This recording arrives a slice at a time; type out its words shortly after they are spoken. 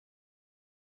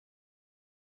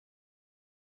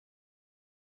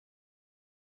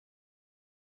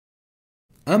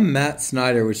I'm Matt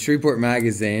Snyder with Shreveport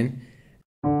Magazine.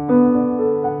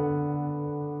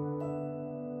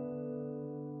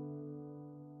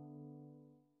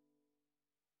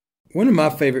 One of my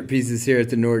favorite pieces here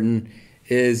at the Norton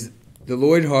is the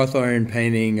Lloyd Hawthorne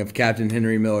painting of Captain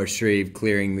Henry Miller Shreve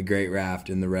clearing the Great Raft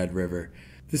in the Red River.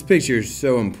 This picture is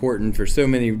so important for so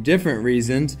many different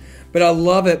reasons, but I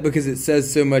love it because it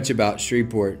says so much about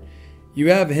Shreveport.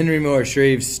 You have Henry Miller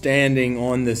Shreve standing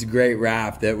on this great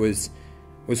raft that was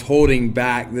holding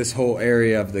back this whole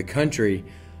area of the country.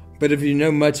 But if you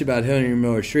know much about Henry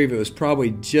Miller Shreve, it was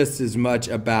probably just as much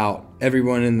about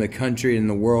everyone in the country and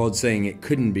the world saying it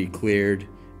couldn't be cleared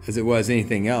as it was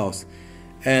anything else.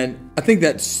 And I think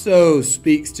that so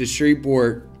speaks to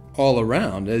Shreveport all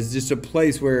around as just a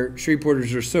place where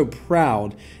Shreveporters are so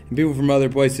proud, and people from other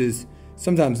places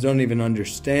sometimes don't even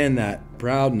understand that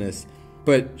proudness.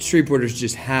 But Shreveporters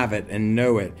just have it and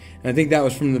know it. And I think that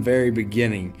was from the very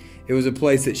beginning. It was a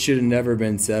place that should have never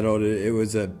been settled. It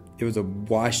was a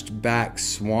washed back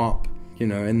swamp,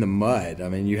 in the mud. I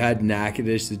mean, you had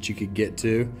Natchitoches that you could get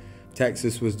to.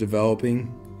 Texas was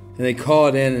developing. And they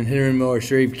called in, and Henry Miller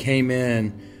Shreve came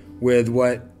in with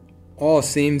what all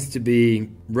seems to be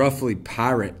roughly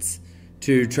pirates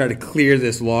to try to clear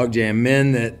this logjam.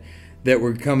 Men that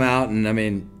would come out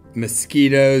and,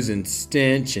 mosquitoes and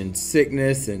stench and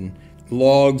sickness and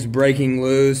logs breaking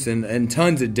loose and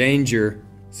tons of danger.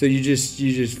 So you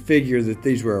just figure that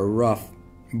these were a rough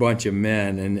bunch of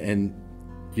men, and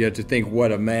you have to think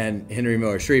what a man Henry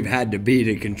Miller Shreve had to be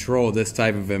to control this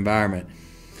type of environment.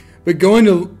 But going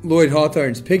to Lloyd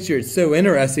Hawthorne's picture, it's so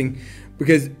interesting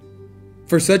because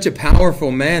for such a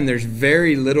powerful man, there's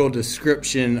very little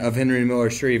description of Henry Miller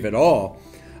Shreve at all.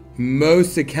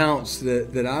 Most accounts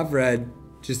that I've read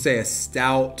just say a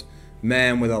stout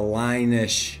man with a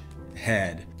line-ish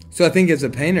head. So I think as a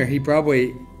painter, he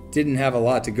probably didn't have a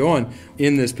lot to go on.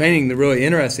 In this painting, the really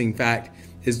interesting fact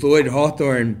is Lloyd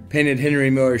Hawthorne painted Henry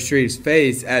Miller Shreve's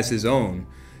face as his own.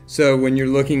 So when you're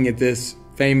looking at this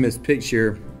famous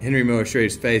picture, Henry Miller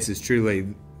Shreve's face is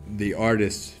truly the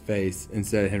artist's face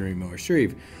instead of Henry Miller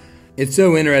Shreve. It's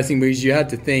so interesting because you have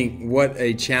to think what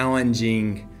a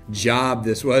challenging job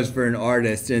this was for an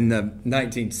artist in the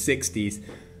 1960s.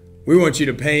 We want you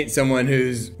to paint someone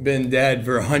who's been dead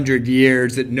for 100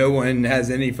 years that no one has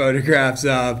any photographs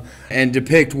of and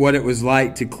depict what it was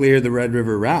like to clear the Red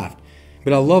River Raft.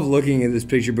 But I love looking at this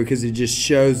picture because it just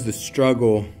shows the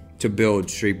struggle to build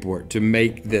Shreveport, to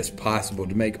make this possible,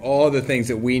 to make all the things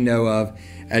that we know of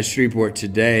as Shreveport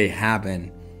today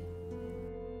happen.